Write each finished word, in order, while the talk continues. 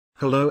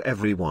Hello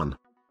everyone.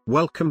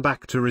 Welcome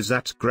back to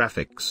Rizat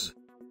Graphics.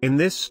 In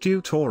this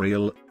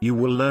tutorial, you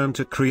will learn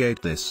to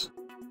create this.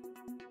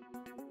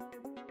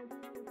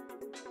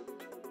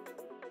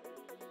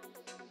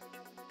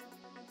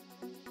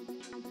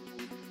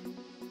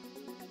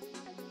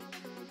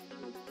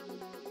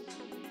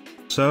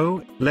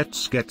 So,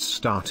 let's get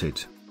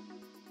started.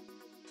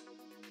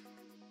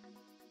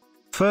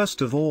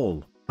 First of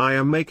all, I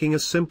am making a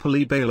simple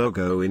eBay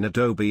logo in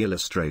Adobe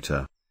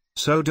Illustrator.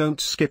 So don't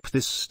skip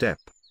this step.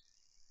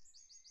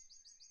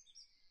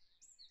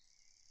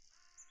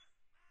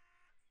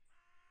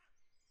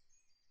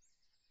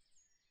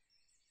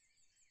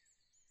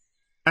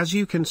 As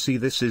you can see,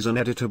 this is an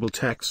editable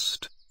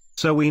text.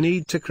 So we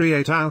need to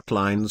create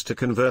outlines to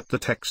convert the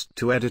text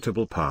to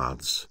editable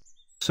paths.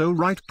 So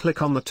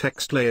right-click on the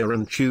text layer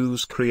and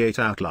choose Create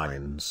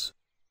Outlines.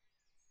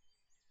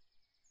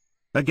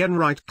 Again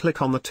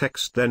right-click on the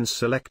text, then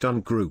select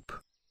Ungroup.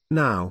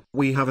 Now,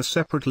 we have a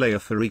separate layer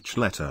for each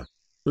letter.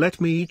 Let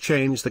me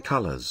change the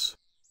colors.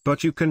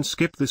 But you can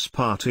skip this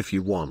part if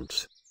you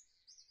want.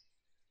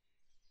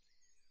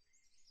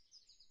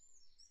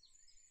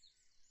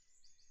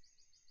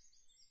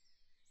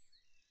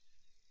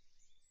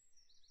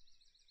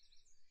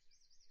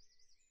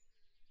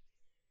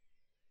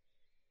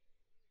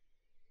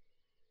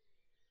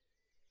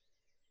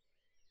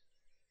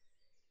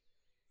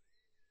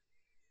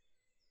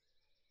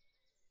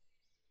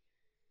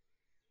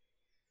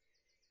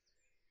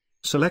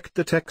 Select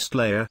the text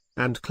layer,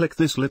 and click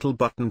this little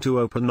button to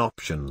open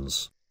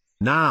options.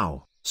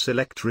 Now,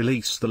 select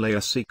Release the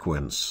layer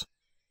sequence.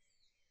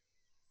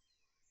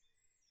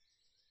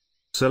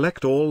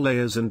 Select all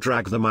layers and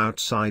drag them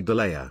outside the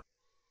layer.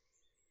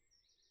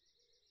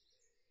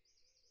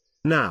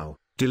 Now,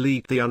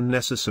 delete the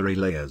unnecessary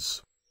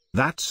layers.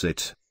 That's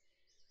it.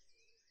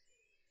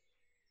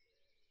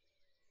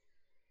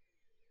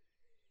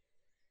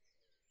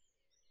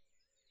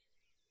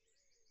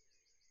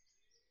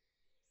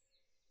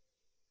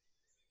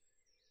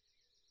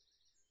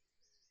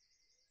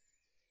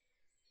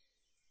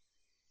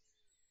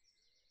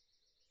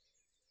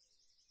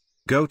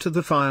 Go to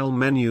the File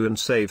menu and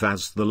save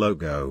as the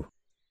logo.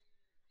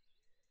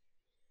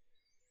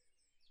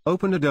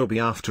 Open Adobe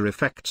After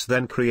Effects,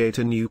 then create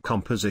a new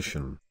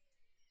composition.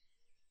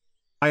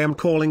 I am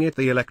calling it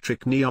the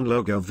Electric Neon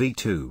Logo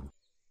V2.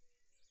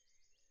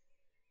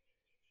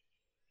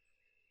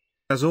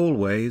 As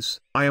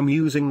always, I am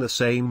using the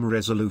same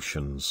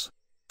resolutions.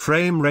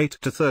 Frame rate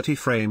to 30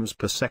 frames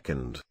per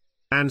second.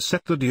 And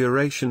set the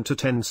duration to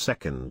 10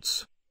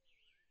 seconds.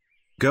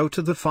 Go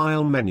to the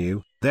File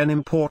menu, then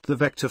import the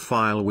vector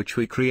file which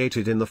we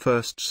created in the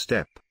first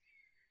step.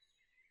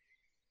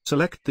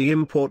 Select the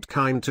import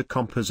kind to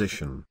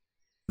composition.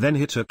 Then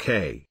hit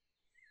OK.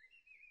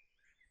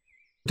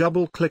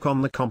 Double-click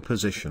on the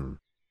composition.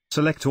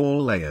 Select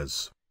all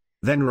layers.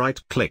 Then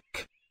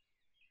right-click.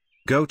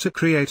 Go to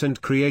Create and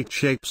create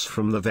shapes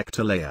from the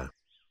vector layer.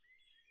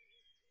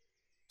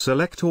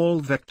 Select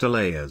all vector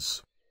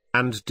layers.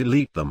 And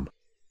delete them.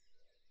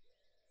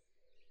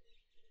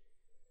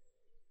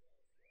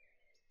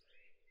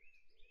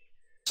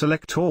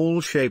 Select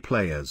all shape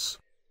layers.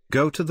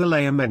 Go to the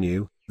Layer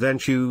menu, then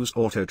choose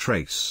Auto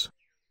Trace.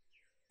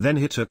 Then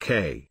hit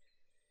OK.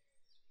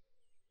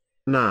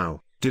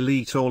 Now,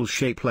 delete all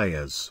shape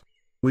layers.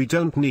 We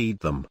don't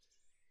need them.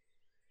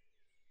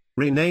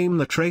 Rename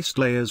the traced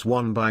layers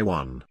one by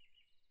one.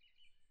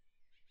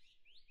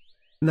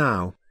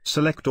 Now,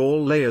 select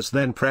all layers,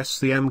 then press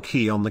the M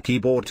key on the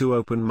keyboard to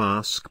open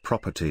Mask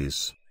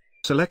Properties.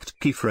 Select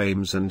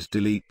keyframes and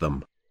delete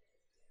them.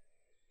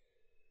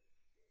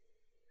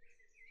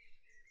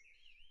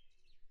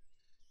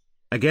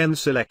 Again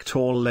select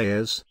all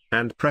layers,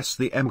 and press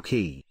the M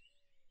key.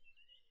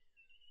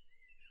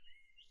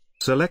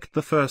 Select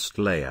the first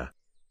layer.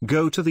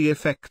 Go to the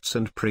Effects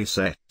and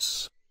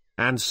Presets.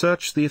 And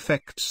search the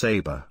Effect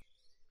Saber.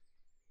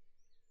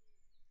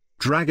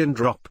 Drag and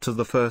drop to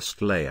the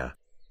first layer.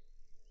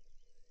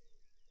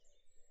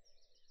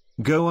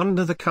 Go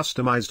under the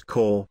Customized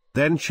Core,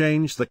 then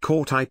change the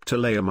core type to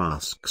Layer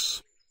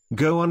Masks.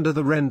 Go under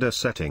the Render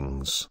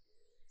settings.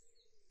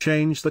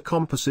 Change the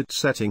composite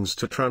settings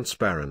to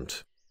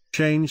transparent.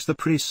 Change the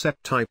preset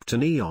type to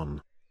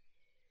neon.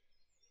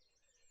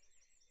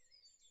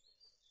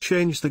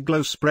 Change the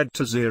glow spread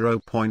to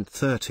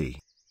 0.30.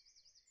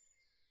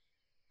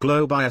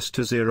 Glow bias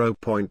to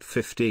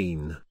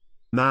 0.15.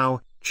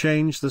 Now,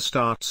 change the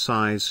start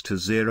size to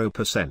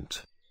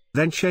 0%.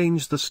 Then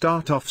change the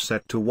start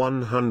offset to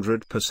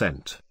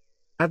 100%.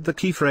 Add the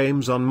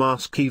keyframes on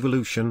mask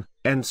evolution,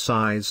 end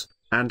size,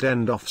 and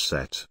end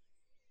offset.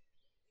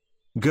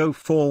 Go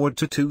forward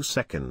to 2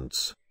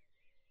 seconds.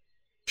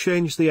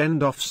 Change the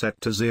end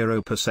offset to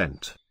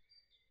 0%.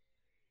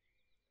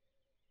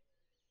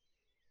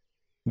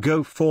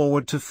 Go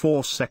forward to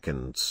 4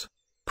 seconds.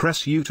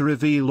 Press U to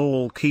reveal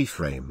all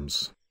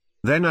keyframes.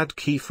 Then add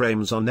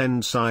keyframes on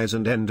end size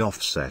and end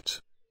offset.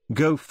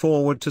 Go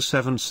forward to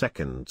 7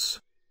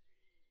 seconds.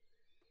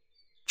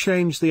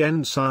 Change the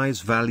end size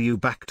value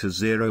back to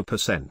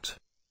 0%.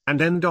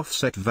 and end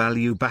offset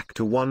value back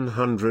to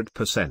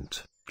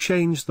 100%.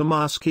 Change the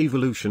mask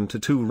evolution to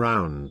 2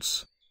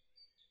 rounds.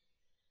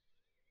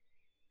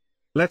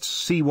 Let's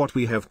see what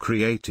we have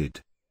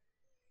created.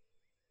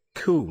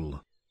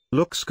 Cool.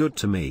 Looks good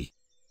to me.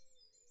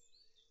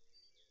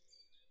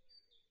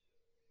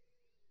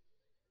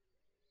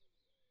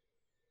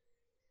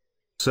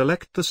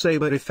 Select the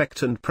saber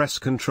effect and press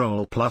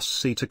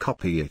Ctrl+C to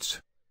copy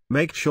it.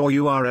 Make sure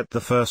you are at the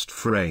first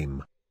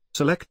frame.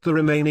 Select the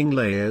remaining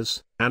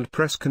layers, and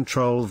press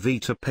Ctrl+V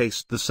to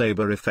paste the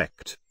saber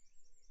effect.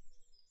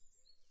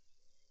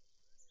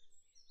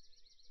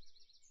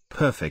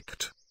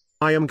 Perfect.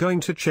 I am going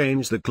to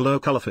change the glow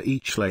color for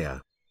each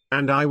layer.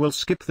 And I will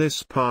skip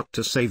this part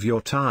to save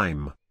your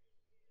time.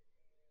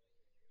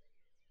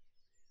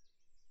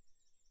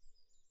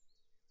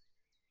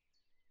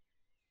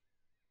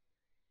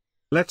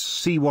 Let's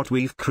see what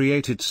we've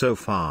created so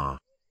far.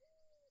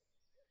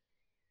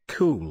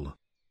 Cool.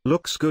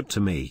 Looks good to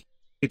me.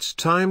 It's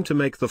time to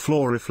make the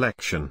floor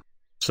reflection.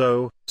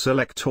 So,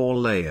 select all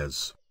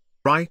layers.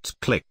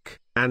 Right-click,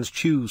 and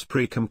choose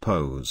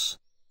Pre-compose.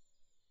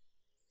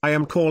 I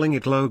am calling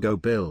it Logo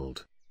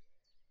Build.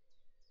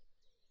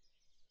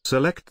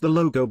 Select the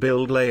Logo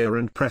Build layer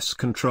and press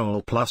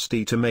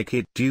Ctrl+D to make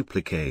it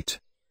duplicate.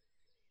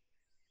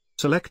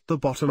 Select the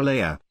bottom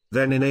layer,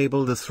 then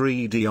enable the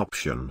 3D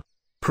option.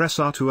 Press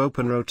R to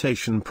open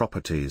rotation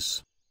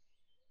properties.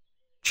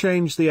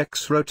 Change the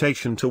X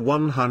rotation to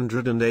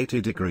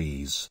 180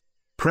 degrees.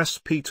 Press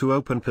P to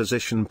open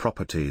position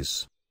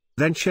properties.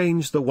 Then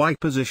change the Y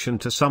position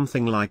to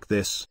something like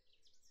this.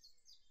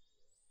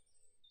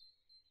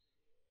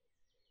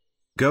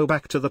 Go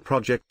back to the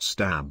Projects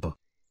tab.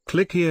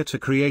 Click here to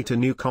create a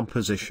new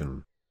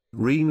composition.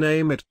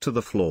 Rename it to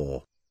the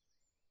floor.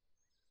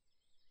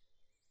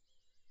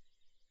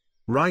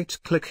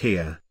 Right-click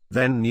here,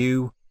 then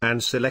New,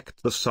 and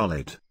select the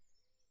solid.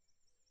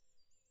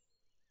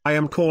 I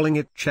am calling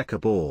it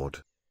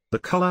Checkerboard. The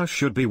color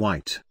should be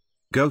white.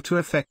 Go to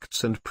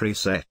Effects and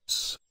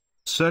Presets.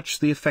 Search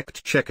the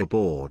effect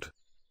Checkerboard.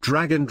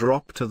 Drag and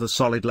drop to the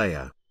solid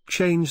layer.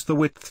 Change the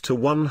width to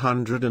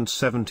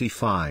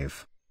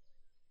 175.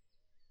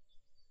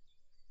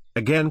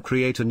 Again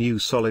create a new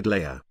solid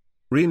layer.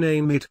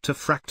 Rename it to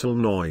Fractal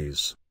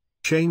Noise.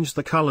 Change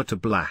the color to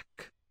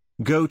black.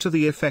 Go to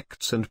the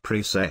Effects and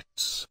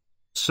Presets.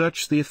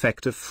 Search the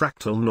effect of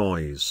Fractal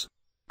Noise.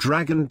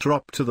 Drag and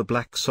drop to the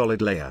black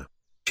solid layer.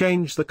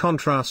 Change the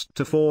contrast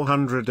to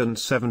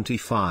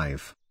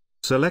 475.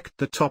 Select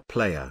the top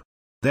layer.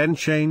 Then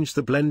change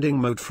the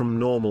blending mode from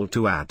normal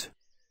to add.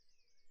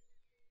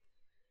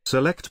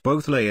 Select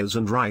both layers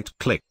and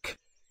right-click.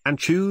 And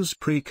choose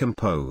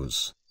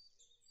Pre-compose.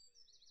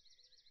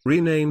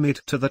 Rename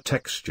it to the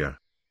texture.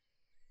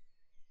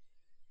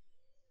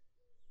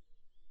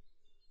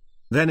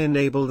 Then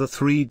enable the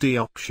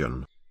 3D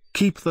option.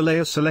 Keep the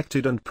layer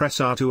selected and press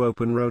R to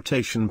open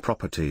rotation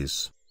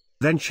properties.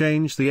 Then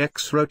change the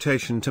X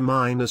rotation to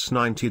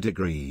 -90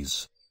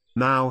 degrees.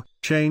 Now,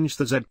 change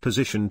the Z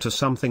position to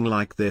something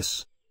like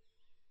this.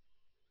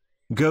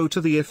 Go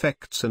to the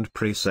Effects and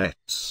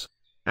Presets.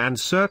 And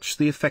search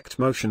the Effect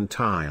Motion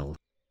tile.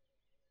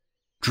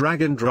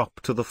 Drag and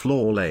drop to the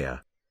floor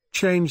layer.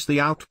 Change the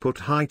output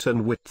height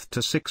and width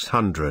to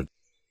 600.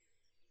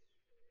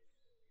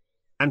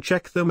 And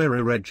check the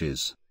mirror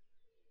edges.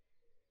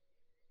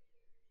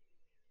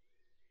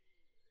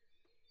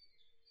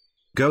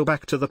 Go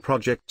back to the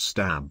Projects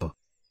tab.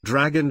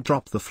 Drag and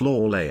drop the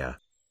floor layer.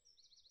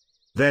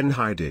 Then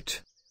hide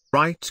it.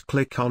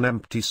 Right-click on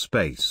empty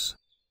space.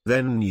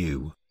 Then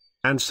New.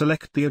 And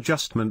select the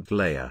adjustment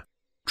layer.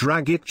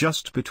 Drag it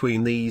just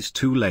between these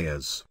two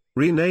layers.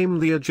 Rename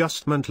the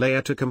adjustment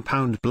layer to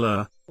Compound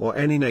Blur, or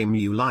any name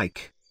you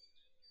like.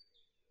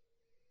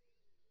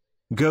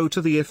 Go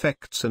to the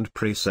Effects and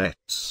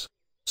Presets.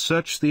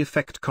 Search the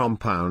effect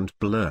Compound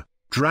Blur.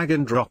 Drag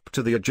and drop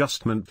to the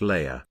adjustment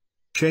layer.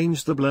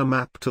 Change the blur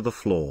map to the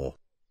floor.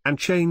 And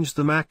change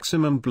the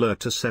maximum blur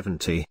to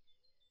 70.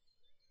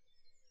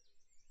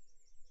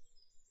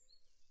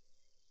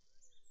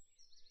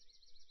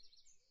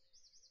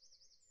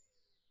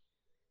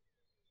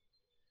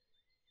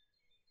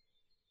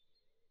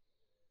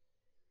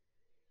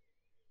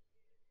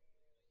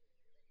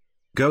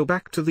 Go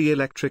back to the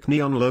electric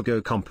neon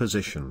logo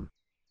composition.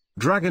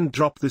 Drag and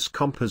drop this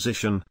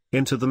composition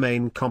into the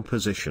main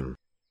composition.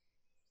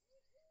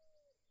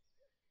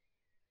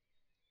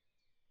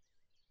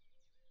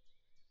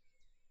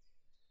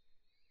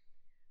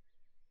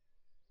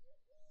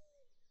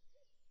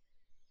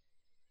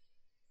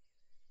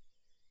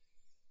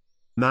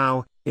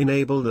 Now,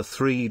 enable the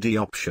 3D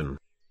option.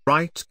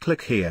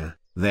 Right-click here,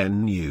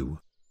 then New.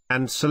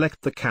 And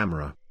select the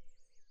camera.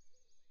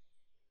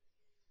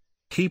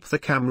 Keep the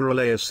camera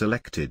layer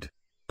selected.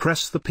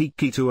 Press the P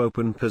key to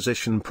open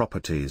position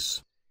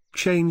properties.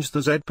 Change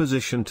the Z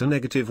position to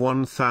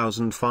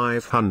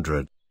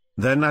 -1500.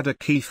 Then add a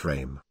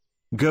keyframe.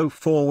 Go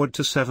forward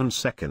to 7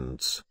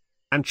 seconds.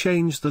 And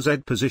change the Z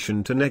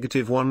position to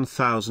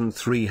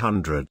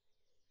 -1300.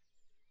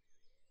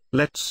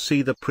 Let's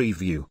see the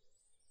preview.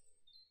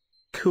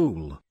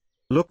 Cool.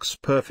 Looks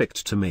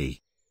perfect to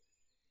me.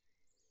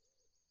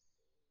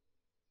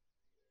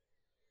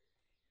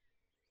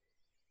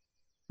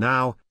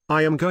 Now,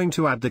 I am going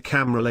to add the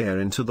camera layer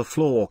into the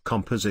floor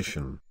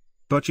composition.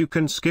 But you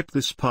can skip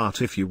this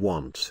part if you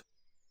want.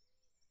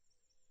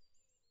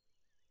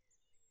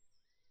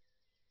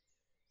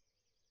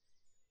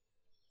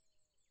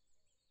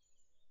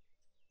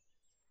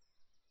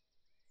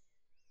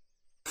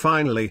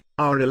 Finally,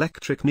 our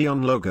electric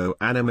neon logo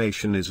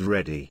animation is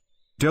ready.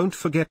 Don't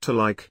forget to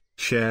like,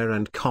 share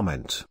and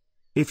comment.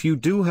 If you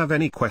do have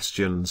any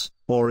questions,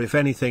 or if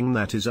anything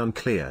that is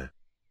unclear,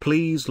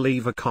 please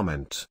leave a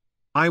comment.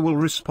 I will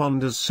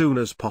respond as soon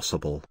as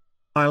possible.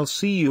 I'll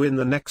see you in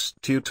the next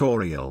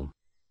tutorial.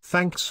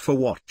 Thanks for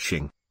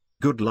watching.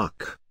 Good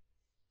luck.